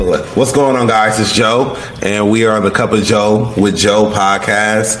What's going on, guys? It's Joe, and we are the Cup of Joe with Joe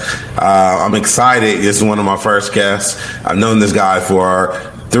podcast. I'm excited. This is one of my first guests. I've known this guy for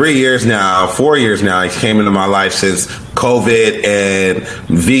 4 years now. He came into my life since COVID, and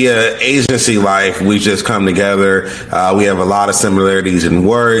via agency life, we've just come together. We have a lot of similarities in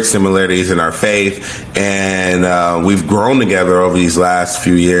work, similarities in our faith, and we've grown together over these last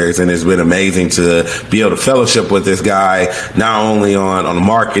few years, and it's been amazing to be able to fellowship with this guy, not only on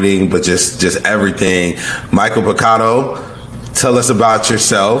marketing, but just everything. Micheal Pacitto, tell us about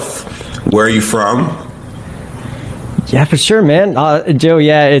yourself. Where are you from? Yeah, for sure, man. Joe,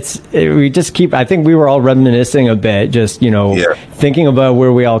 I think we were all reminiscing a bit, thinking about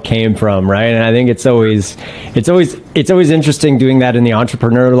where we all came from, right? And I think it's always interesting doing that in the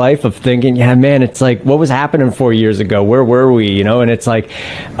entrepreneur life of thinking, yeah, man, it's like, what was happening 4 years ago? Where were we? And it's like,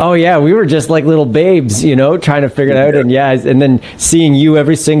 oh yeah, we were just like little babes, trying to figure it out. And then seeing you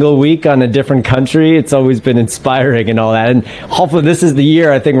every single week on a different country, it's always been inspiring and all that. And hopefully this is the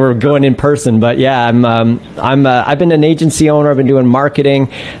year I think we're going in person. But yeah, I've been an agency owner. I've been doing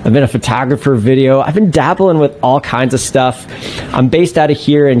marketing. I've been a photographer, video. I've been dabbling with all kinds of stuff. I'm based out of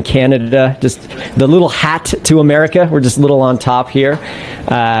here in Canada, just the little hat to America. We're just a little on top here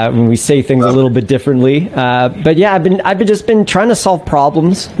when we say things a little bit differently. But yeah, I've just been trying to solve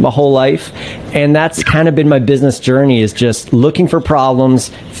problems my whole life, and that's kind of been my business journey, is just looking for problems,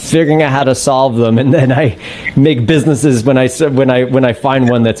 figuring out how to solve them, and then I make businesses when I find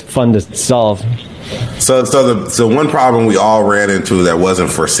one that's fun to solve. So the one problem we all ran into that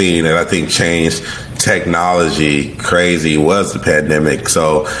wasn't foreseen, and I think changed technology crazy, was the pandemic.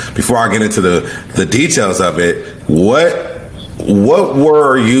 So before I get into the details of it, what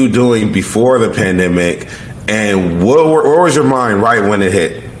were you doing before the pandemic, and where was your mind right when it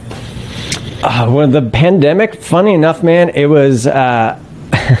hit? Well, the pandemic, funny enough, man, it was...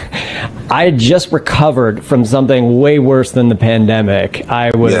 I had just recovered from something way worse than the pandemic.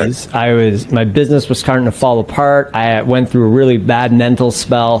 My business was starting to fall apart. I went through a really bad mental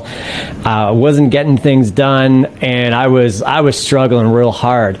spell. Wasn't getting things done, and I was struggling real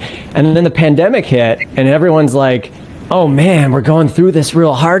hard. And then the pandemic hit, and everyone's like, oh man, we're going through this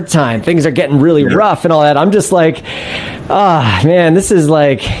real hard time. Things are getting really rough and all that. I'm just like, man, this is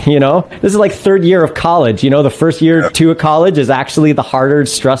like third year of college. The first year or two of college is actually the harder,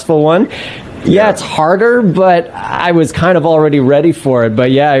 stressful one. Yeah, it's harder, but I was kind of already ready for it.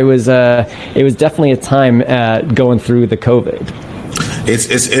 But yeah, it was definitely a time going through the COVID.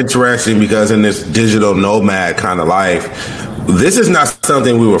 It's interesting because in this digital nomad kind of life, this is not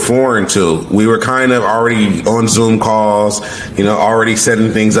something we were foreign to. We were kind of already on Zoom calls, already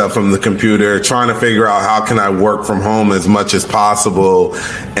setting things up from the computer, trying to figure out how can I work from home as much as possible.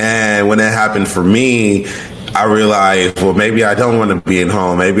 And when that happened for me, I realized, well, maybe I don't want to be at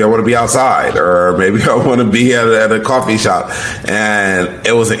home. Maybe I want to be outside, or maybe I want to be at a coffee shop. And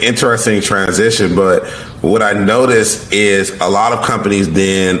it was an interesting transition. But what I noticed is a lot of companies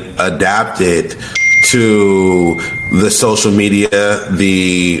then adapted to the social media,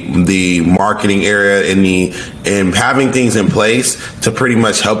 the marketing area, and having things in place to pretty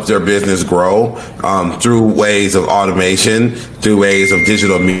much help their business grow through ways of automation, through ways of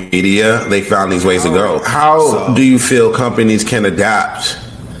digital media. They found these ways to go. How do you feel companies can adapt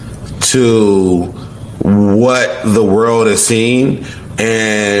to what the world is seeing,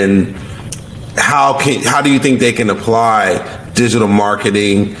 and how do you think they can apply digital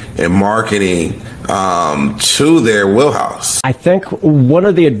marketing and marketing to their wheelhouse? I think one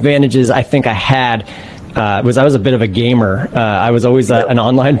of the advantages I had was I was a bit of a gamer. I was always an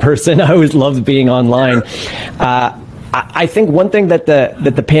online person. I always loved being online. I think one thing that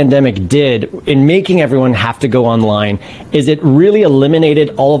the pandemic did in making everyone have to go online is it really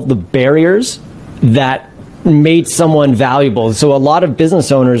eliminated all of the barriers that made someone valuable. So a lot of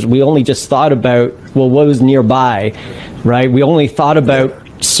business owners, we only just thought about, well, what was nearby, right? We only thought about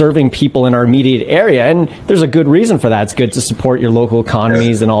serving people in our immediate area, and there's a good reason for that. It's good to support your local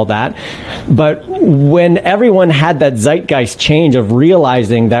economies and all that. But when everyone had that zeitgeist change of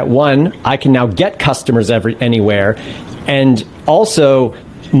realizing that, one, I can now get customers anywhere, and also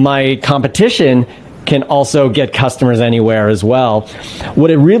my competition can also get customers anywhere as well.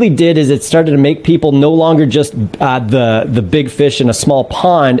 What it really did is it started to make people no longer just the big fish in a small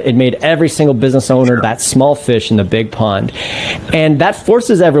pond. It made every single business owner that small fish in the big pond. And that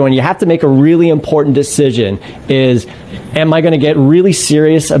forces everyone, you have to make a really important decision, is, am I going to get really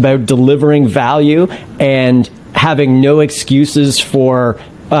serious about delivering value and having no excuses for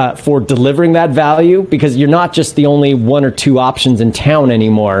for delivering that value, because you're not just the only one or two options in town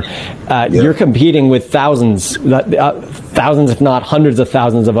anymore. You're competing with thousands, if not hundreds of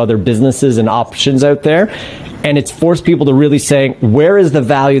thousands of other businesses and options out there. And it's forced people to really say, where is the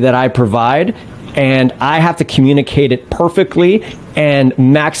value that I provide? And I have to communicate it perfectly and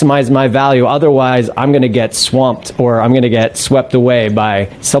maximize my value. Otherwise, I'm going to get swamped, or I'm going to get swept away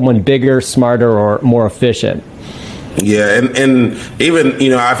by someone bigger, smarter, or more efficient. Yeah, and even,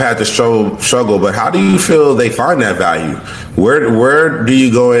 I've had to struggle, but how do you feel they find that value? Where do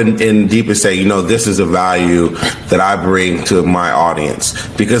you go in deep and say, this is a value that I bring to my audience?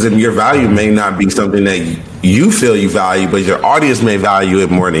 Because your value may not be something that you feel you value, but your audience may value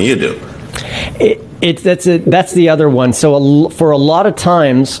it more than you do. That's the other one. So for a lot of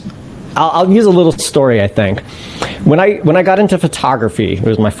times, I'll use a little story, I think. When I got into photography, it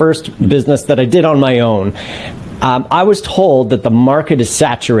was my first business that I did on my own. I was told that the market is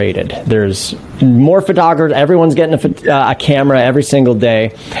saturated. There's more photographers. Everyone's getting a camera every single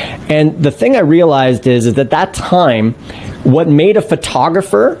day. And the thing I realized is that at that time, what made a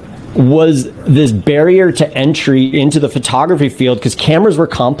photographer was this barrier to entry into the photography field, because cameras were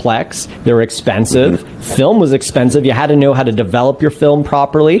complex, they were expensive, film was expensive, you had to know how to develop your film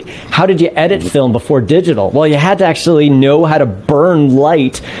properly. How did you edit film before digital? Well, you had to actually know how to burn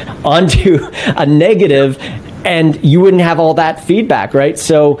light onto a negative, and you wouldn't have all that feedback, right?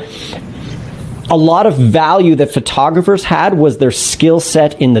 So a lot of value that photographers had was their skill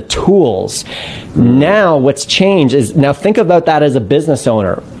set in the tools. Now what's changed is, now think about that as a business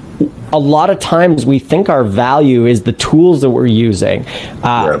owner. A lot of times we think our value is the tools that we're using.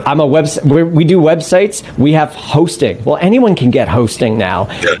 I'm a we do websites. We have hosting. Well, anyone can get hosting now.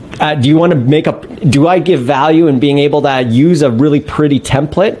 Do you want to do I give value in being able to use a really pretty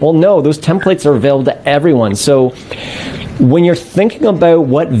template? Well, no, those templates are available to everyone. So when you're thinking about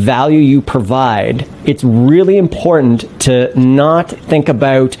what value you provide, it's really important to not think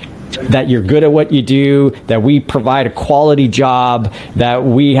about that you're good at what you do, that we provide a quality job, that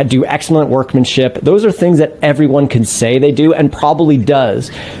we do excellent workmanship. Those are things that everyone can say they do and probably does.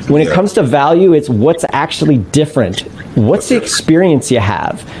 When it comes to value, it's what's actually different. What's the experience you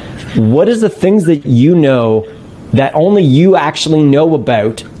have? What is the things that you know that only you actually know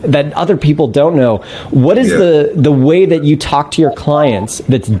about that other people don't know? What is the way that you talk to your clients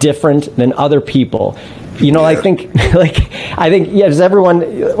that's different than other people? I think yes, everyone,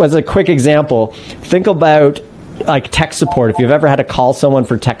 as a quick example, think about like tech support. If you've ever had to call someone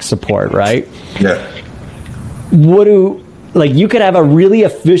for tech support, right? Yeah. You could have a really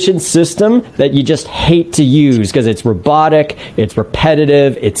efficient system that you just hate to use because it's robotic, it's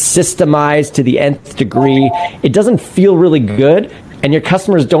repetitive, it's systemized to the nth degree. It doesn't feel really good, and your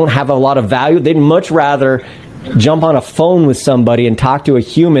customers don't have a lot of value. They'd much rather jump on a phone with somebody and talk to a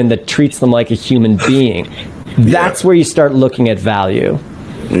human that treats them like a human being. That's where you start looking at value.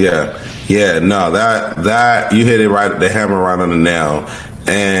 No, that you hit it right, the hammer right on the nail.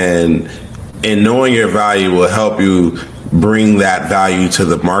 And knowing your value will help you bring that value to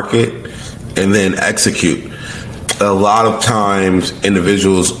the market and then execute. A lot of times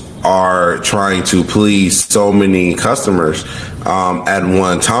individuals are trying to please so many customers at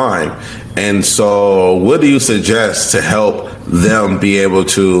one time. And so what do you suggest to help them be able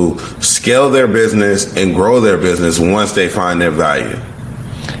to scale their business and grow their business once they find their value?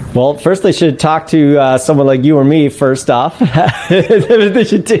 Well, first they should talk to someone like you or me, first off. That's what they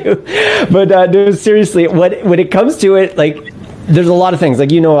should do. But no, seriously, when it comes to it, there's a lot of things. I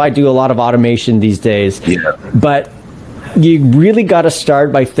do a lot of automation these days. Yeah. But you really got to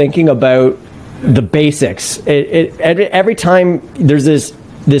start by thinking about the basics. Every time there's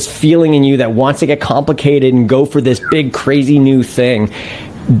this feeling in you that wants to get complicated and go for this big, crazy new thing,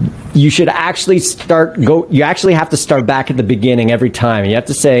 you should actually you actually have to start back at the beginning every time. You have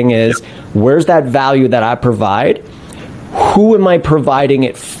to saying is, where's that value that I provide? Who am I providing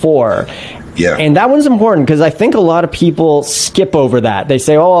it for? Yeah. And that one's important because I think a lot of people skip over that. They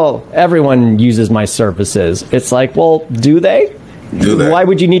say, oh, everyone uses my services. It's like, well, do they? Why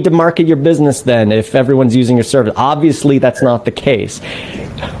would you need to market your business then if everyone's using your service? Obviously, that's not the case.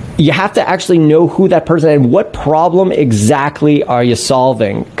 You have to actually know who that person is and what problem exactly are you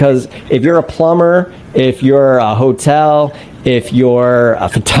solving. Because if you're a plumber, if you're a hotel, if you're a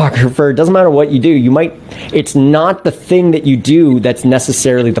photographer, it doesn't matter what you do. It's not the thing that you do that's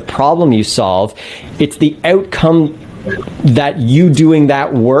necessarily the problem you solve. It's the outcome that you doing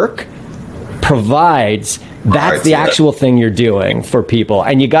that work provides That's the actual thing you're doing for people.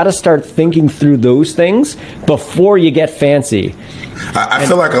 And you got to start thinking through those things before you get fancy. I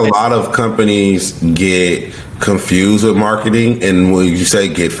feel like a lot of companies get confused with marketing. And when you say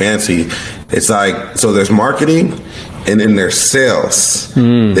get fancy, it's like, so there's marketing and then there's sales.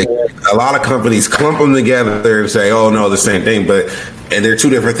 A lot of companies clump them together and say, oh, no, the same thing. And they're two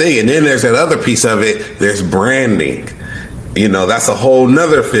different things. And then there's that other piece of it. There's branding. You know, that's a whole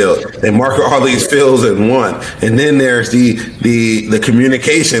nother field. They market all these fields in one. And then there's the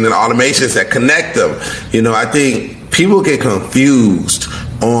communication and automations that connect them. You know, I think people get confused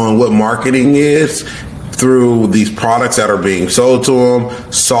on what marketing is through these products that are being sold to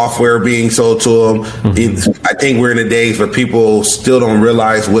them, software being sold to them. I think we're in the days where people still don't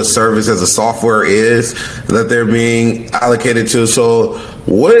realize what service as a software is that they're being allocated to. So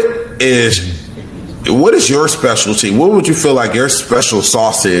what is your specialty? What would you feel like your special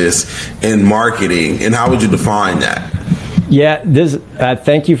sauce is in marketing, and how would you define that? Yeah,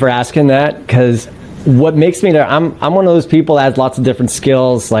 thank you for asking that, because what makes me, I'm one of those people that has lots of different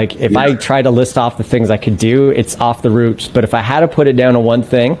skills. Like if I try to list off the things I could do, it's off the roots. But if I had to put it down to one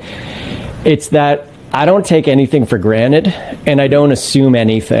thing, it's that I don't take anything for granted, and I don't assume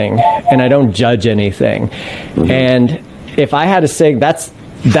anything, and I don't judge anything. And if I had to say that's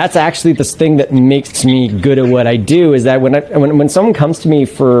actually this thing that makes me good at what I do, is that when someone comes to me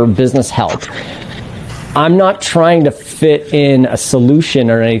for business help, I'm not trying to fit in a solution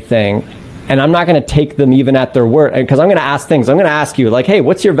or anything. And I'm not going to take them even at their word, because I'm going to ask things. I'm going to ask you, like, hey,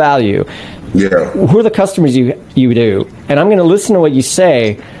 what's your value? Who are the customers you do? And I'm going to listen to what you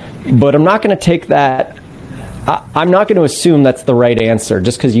say, but I'm not going to take that. I'm not going to assume that's the right answer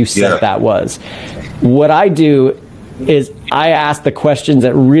just because you said that was. What I do is I ask the questions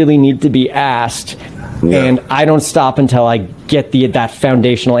that really need to be asked, and I don't stop until I get that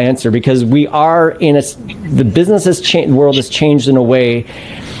foundational answer, because we are the business has changed, the world has changed in a way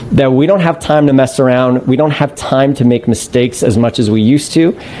that we don't have time to mess around. We don't have time to make mistakes as much as we used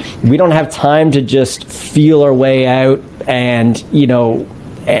to. We don't have time to just feel our way out and, you know,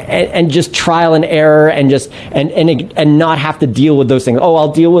 and just trial and error and just and not have to deal with those things. Oh,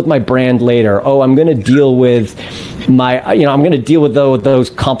 I'll deal with my brand later. Oh, I'm going to deal with I'm going to deal with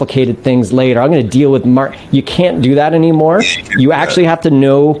those complicated things later. I'm going to deal with You can't do that anymore. You actually have to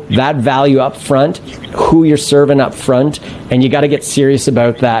know that value up front, who you're serving up front, and you got to get serious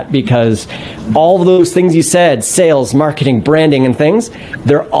about that, because all of those things you said, sales, marketing, branding, and things,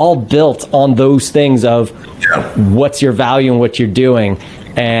 they're all built on those things of what's your value and what you're doing.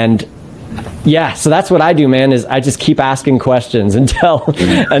 And so that's what I do, man, is I just keep asking questions until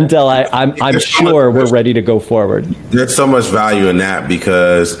I'm sure we're ready to go forward. There's so much value in that,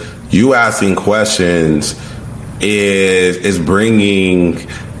 because you asking questions is bringing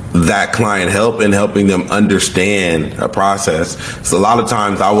that client help and helping them understand a process. So a lot of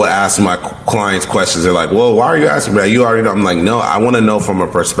times I will ask my clients questions. They're like, well, why are you asking me that? You already know. I'm like, no, I want to know from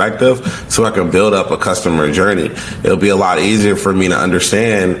a perspective so I can build up a customer journey. It'll be a lot easier for me to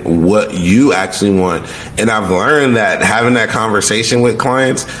understand what you actually want. And I've learned that having that conversation with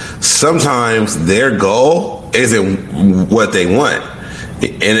clients, sometimes their goal isn't what they want.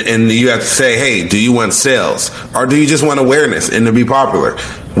 And you have to say, hey, do you want sales, or do you just want awareness and to be popular?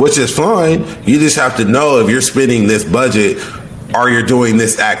 Which is fine. You just have to know, if you're spending this budget or you're doing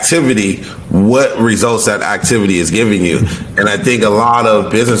this activity, what results that activity is giving you. And I think a lot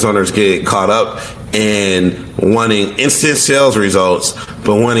of business owners get caught up in wanting instant sales results,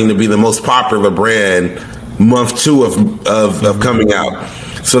 but wanting to be the most popular brand month 2 of coming out.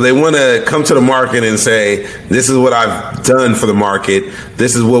 So they want to come to the market and say, this is what I've done for the market.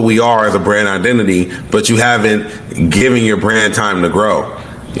 This is what we are as a brand identity, but you haven't given your brand time to grow.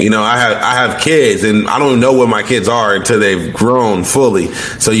 You know, I have kids, and I don't know what my kids are until they've grown fully.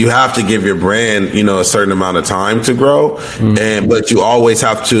 So you have to give your brand, you know, a certain amount of time to grow. But you always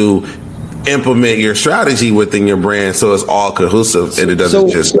have to implement your strategy within your brand so it's all cohesive and it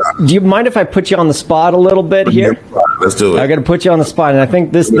doesn't just stop. Do you mind if I put you on the spot a little bit here? Let's do it. I got to put you on the spot, and I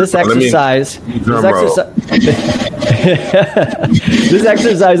think this exercise this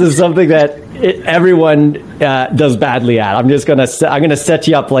exercise is something that everyone does badly at. I'm gonna set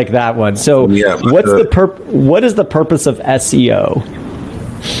you up like that one. So what is the purpose of SEO?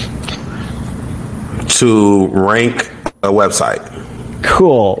 To rank a website.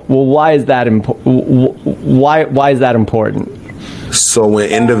 Cool. Well, why is that why is that important? So when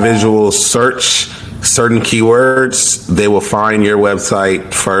individuals search certain keywords, they will find your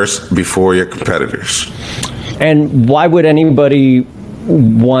website first before your competitors. And why would anybody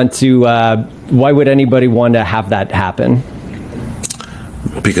want to have that happen?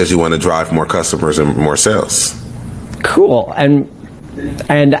 because you want to drive more customers and more sales. Cool. And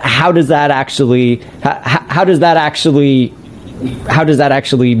how does that actually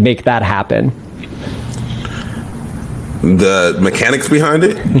make that happen? The mechanics behind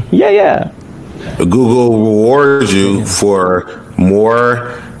it? Yeah. Google rewards you for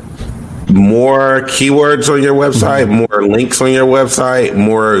more keywords on your website, more links on your website,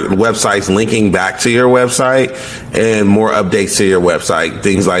 more websites linking back to your website, and more updates to your website.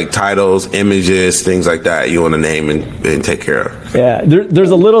 Things like titles, images, things like that you want to name and take care of. Yeah,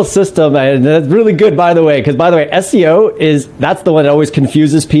 there's a little system, and that's really good, by the way, because, SEO that's the one that always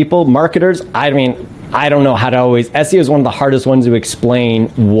confuses people. Marketers, I don't know how to SEO is one of the hardest ones to explain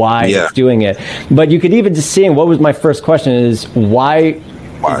why it's doing it. But you could even just see, what was my first question is, why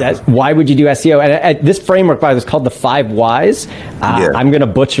would you do SEO? And this framework, by the way, is called the 5 Whys. I'm going to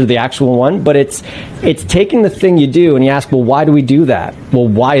butcher the actual one, but it's taking the thing you do and you ask, well, why do we do that? Well,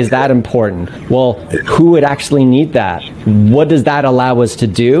 why is that important? Well, who would actually need that? What does that allow us to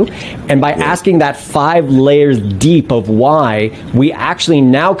do? And by asking that 5 layers deep of why, we actually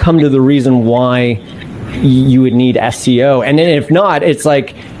now come to the reason why you would need SEO. And then if not, it's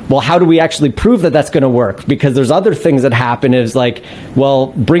like, well, how do we actually prove that that's going to work? Because there's other things that happen is like, well,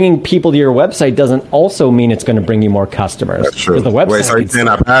 bringing people to your website doesn't also mean it's going to bring you more customers. That's true. The website, wait, so did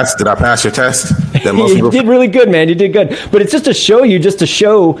I pass your test? You did really good, man. You did good. But it's just to show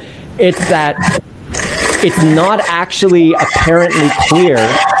it's that it's not actually apparently clear.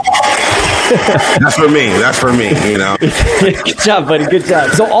 That's for me, you know. Good job, buddy. Good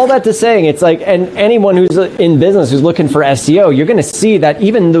job. So all that to saying, it's like, and anyone who's in business who's looking for SEO, you're going to see that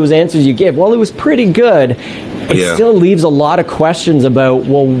even those answers you give, well, it was pretty good. It still leaves a lot of questions about,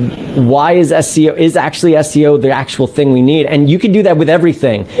 well, why is actually SEO the actual thing we need? And you can do that with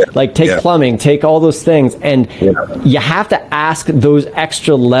everything. Like take plumbing, take all those things. And you have to ask those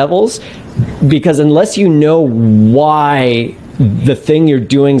extra levels, because unless you know why the thing you're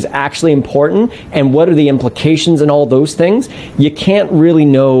doing is actually important and what are the implications and all those things, you can't really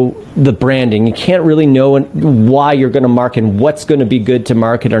know the branding. You can't really know why you're going to market and what's going to be good to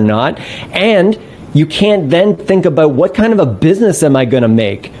market or not. And you can't then think about, what kind of a business am I going to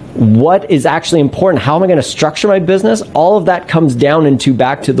make? What is actually important? How am I going to structure my business? All of that comes down into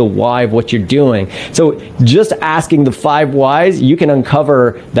back to the why of what you're doing. So just asking the 5 whys, you can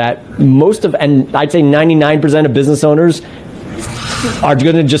uncover that and I'd say 99% of business owners are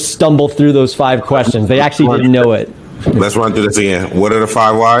going to just stumble through those 5 questions. They actually didn't know it. Let's run through this again. What are the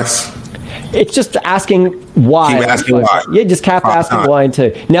 5 whys? It's just asking why. Keep asking why. Yeah, just keep asking why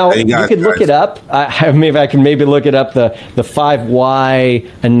until. Now, you could look it up. Maybe I can look it up, the 5 why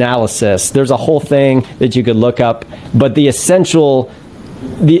analysis. There's a whole thing that you could look up. But the essential,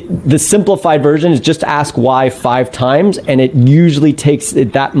 the simplified version is just ask why 5 times, and it usually takes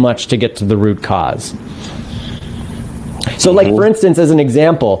it that much to get to the root cause. So like, for instance, as an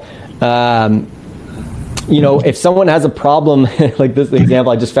example, if someone has a problem, like this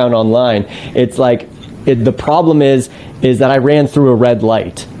example I just found online, it's like, the problem is that I ran through a red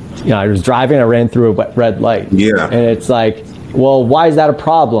light. I was driving, I ran through a red light. Yeah. And it's like, well, why is that a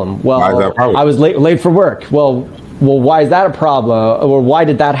problem? Well, I was late for work. Well, why is that a problem? Or why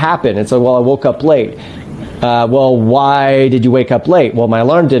did that happen? And so, well, I woke up late. Well, why did you wake up late? Well, my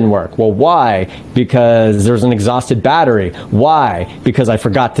alarm didn't work. Well, why? Because there's an exhausted battery. Why? Because I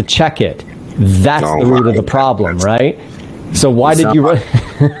forgot to check it. That's the root of the problem, right? So why did you...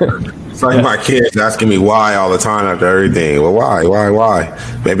 It's like my kids asking me why all the time after everything. Well, why?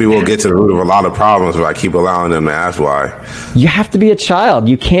 Maybe we'll get to the root of a lot of problems if I keep allowing them to ask why. You have to be a child.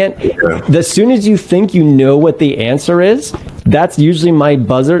 You can't... As soon as you think you know what the answer is, that's usually my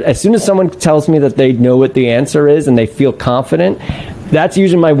buzzer. As soon as someone tells me that they know what the answer is and they feel confident, that's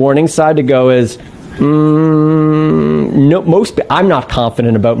usually my warning sign to go is... No, I'm not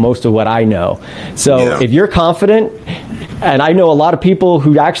confident about most of what I know. So if you're confident, and I know a lot of people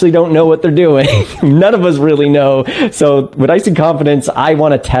who actually don't know what they're doing, none of us really know. So when I see confidence, I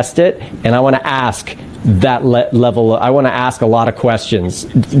want to test it, and I want to ask that level. I want to ask a lot of questions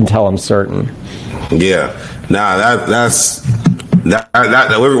until I'm certain. Yeah, we're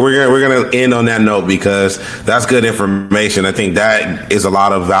gonna end on that note, because that's good information. I think that is a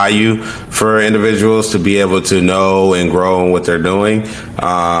lot of value for individuals to be able to know and grow in what they're doing.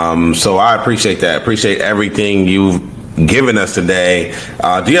 So I appreciate that. Appreciate everything you've given us today.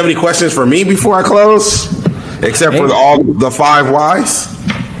 Do you have any questions for me before I close, except for all the 5 whys?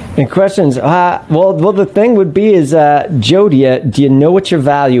 Any questions? Well, the thing would be is, Joe, do you know what your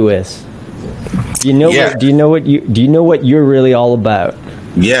value is? Do you know what you're really all about?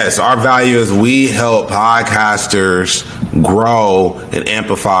 Yes, our value is we help podcasters grow and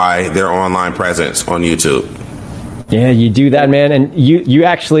amplify their online presence on YouTube. Yeah, you do that, man, and you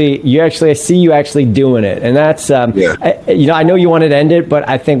actually I see you actually doing it, and that's I know you wanted to end it, but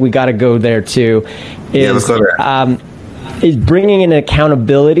I think we got to go there too. Let's go there. Is bringing in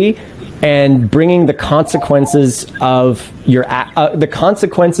accountability and bringing the consequences of your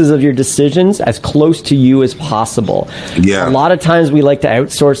decisions as close to you as possible. Yeah. A lot of times we like to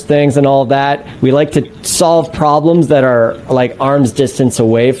outsource things and all that. We like to solve problems that are like arm's distance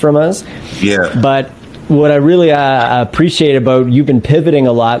away from us. Yeah. But what I really appreciate about you've been pivoting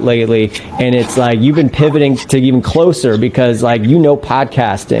a lot lately, and it's like you've been pivoting to even closer because like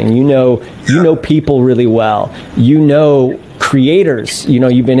podcasting, you know people really well, creators,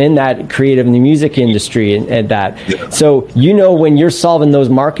 you've been in that creative in the music industry and that. Yeah. So when you're solving those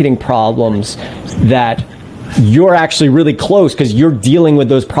marketing problems that you're actually really close because you're dealing with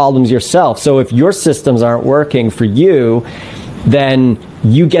those problems yourself. So if your systems aren't working for you, then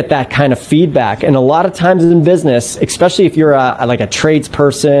you get that kind of feedback. And a lot of times in business, especially if you're a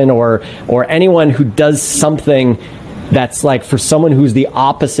tradesperson or anyone who does something that's like for someone who's the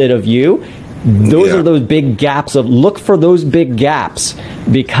opposite of you, those are those big gaps look for those big gaps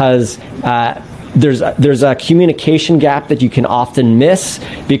because there's a communication gap that you can often miss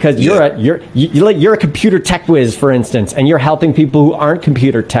because you're a computer tech whiz, for instance, and you're helping people who aren't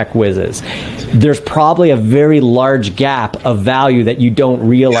computer tech whizzes. There's probably a very large gap of value that you don't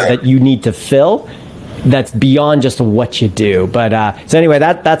realize that you need to fill. That's beyond just what you do. But so anyway,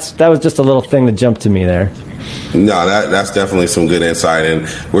 that was just a little thing that jumped to me there. No, that's definitely some good insight,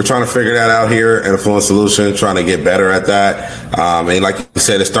 and we're trying to figure that out here at Affluent Solution, trying to get better at that. And like you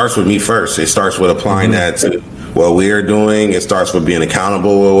said, it starts with me first. It starts with applying that to what we are doing. It starts with being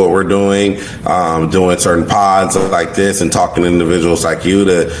accountable with what we're doing certain pods like this and talking to individuals like you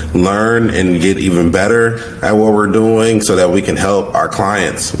to learn and get even better at what we're doing so that we can help our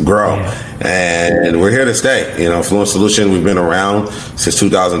clients grow. And we're here to stay. Affluent Solution, we've been around since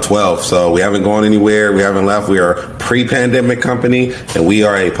 2012, so we haven't gone anywhere. We haven't left. We are a pre-pandemic company, and we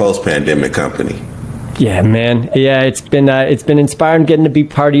are a post-pandemic company. Yeah, man. Yeah, it's been inspiring getting to be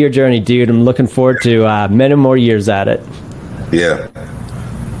part of your journey, dude. I'm looking forward to many more years at it. Yeah.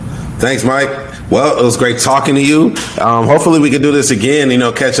 Thanks, Mike. Well, it was great talking to you. Hopefully we can do this again,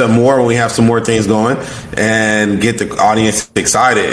 catch up more when we have some more things going and get the audience excited.